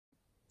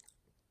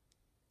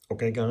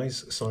Okay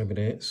guys, Simon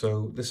here.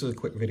 So this is a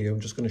quick video. I'm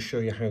just going to show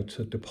you how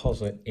to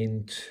deposit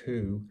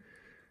into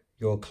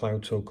your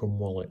Cloud Token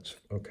wallet.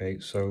 Okay,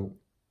 so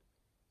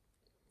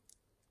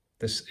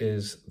this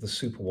is the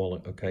super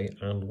wallet. Okay,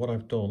 and what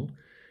I've done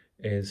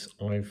is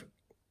I've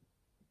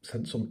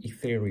sent some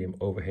Ethereum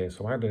over here.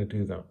 So how do I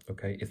do that?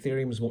 Okay,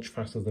 Ethereum is much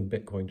faster than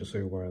Bitcoin, just so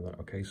you're aware of that.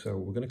 Okay, so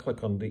we're going to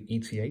click on the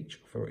ETH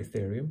for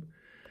Ethereum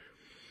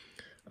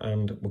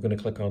and we're going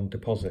to click on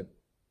deposit.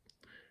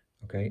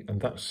 Okay, and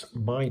that's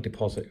my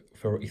deposit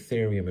for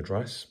Ethereum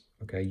address.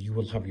 Okay, you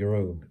will have your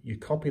own. You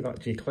copy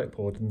that to your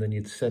clipboard and then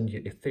you'd send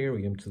your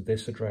Ethereum to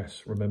this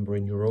address, remember,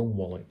 in your own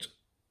wallet.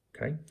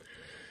 Okay,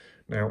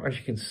 now as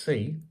you can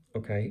see,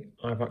 okay,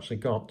 I've actually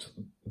got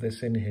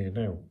this in here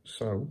now.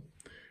 So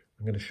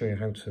I'm going to show you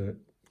how to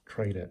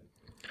trade it,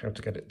 how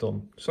to get it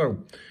done.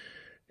 So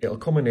it'll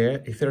come in here.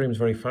 Ethereum is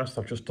very fast.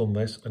 I've just done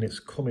this and it's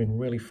coming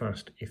really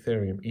fast.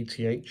 Ethereum,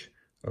 ETH.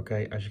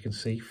 Okay, as you can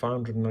see,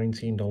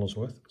 $519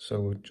 worth.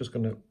 So we're just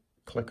going to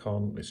click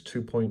on, it's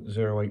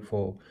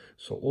 2.084.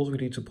 So all we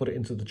need to put it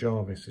into the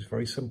Jarvis is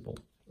very simple.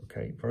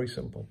 Okay, very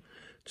simple.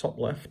 Top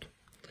left,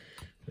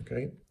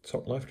 okay,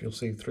 top left, you'll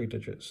see three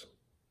digits.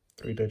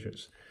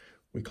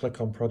 We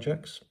click on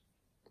projects.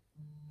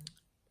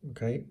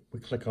 Okay, we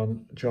click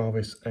on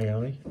JARVIS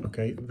AI.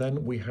 Okay,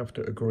 then we have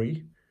to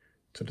agree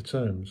to the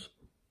terms.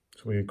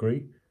 So we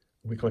agree,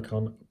 we click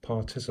on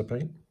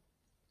participate.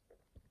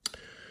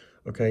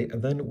 Okay,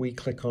 and then we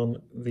click on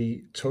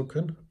the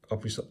token,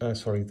 obviously,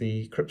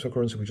 the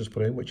cryptocurrency we just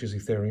put in, which is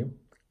Ethereum.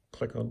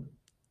 Click on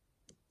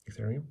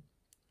Ethereum.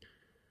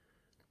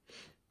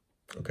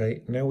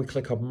 Okay, now we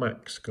click on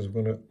max because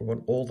we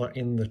want all that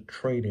in the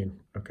trading.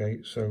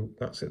 Okay, so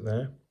that's it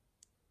there.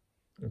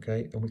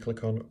 Okay, and we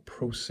click on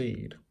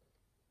proceed.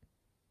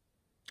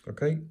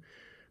 Okay,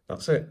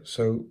 that's it.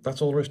 So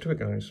that's all there is to it,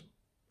 guys.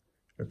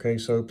 Okay,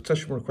 so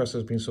petition request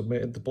has been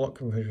submitted. The block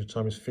conversion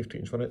time is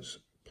 15 minutes.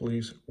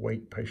 Please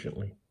wait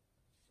patiently.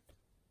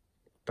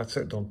 That's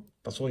it, done.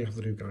 That's all you have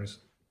to do, guys.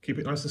 Keep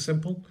it nice and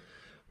simple.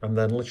 And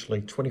then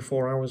literally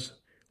 24 hours.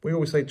 We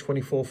always say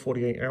 24,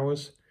 48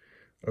 hours.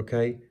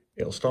 Okay,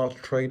 it'll start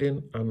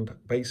trading. And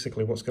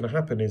basically what's going to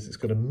happen is it's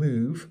going to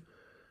move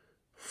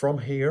from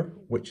here,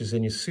 which is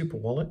in your super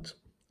wallet.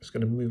 It's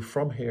going to move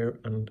from here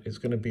and it's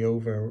going to be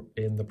over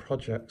in the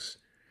projects,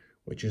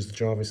 which is the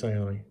JARVIS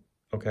AI.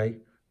 Okay,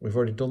 we've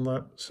already done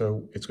that.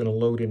 So it's going to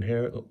load in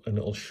here and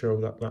it'll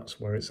show that that's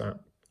where it's at.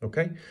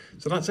 Okay,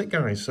 so that's it,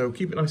 guys. So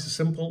keep it nice and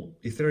simple.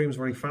 Ethereum is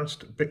very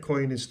fast.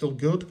 Bitcoin is still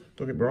good.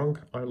 Don't get me wrong.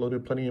 I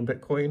loaded plenty in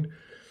Bitcoin.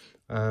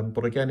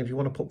 But again, if you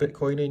want to put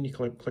Bitcoin in, you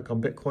click on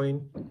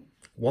Bitcoin.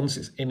 Once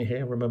it's in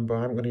here, remember,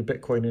 I haven't got any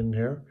Bitcoin in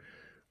here.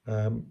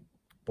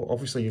 But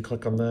obviously you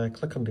click on there,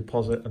 click on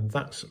deposit, and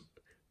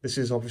this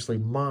is obviously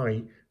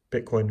my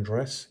Bitcoin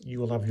address. You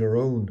will have your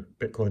own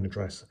Bitcoin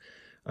address.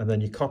 And then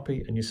you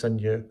copy and you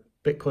send your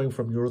Bitcoin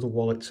from your other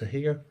wallet to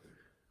here.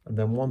 And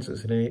then once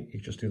it's in here,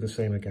 you just do the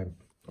same again.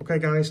 Okay,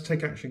 guys,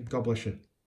 take action. God bless you.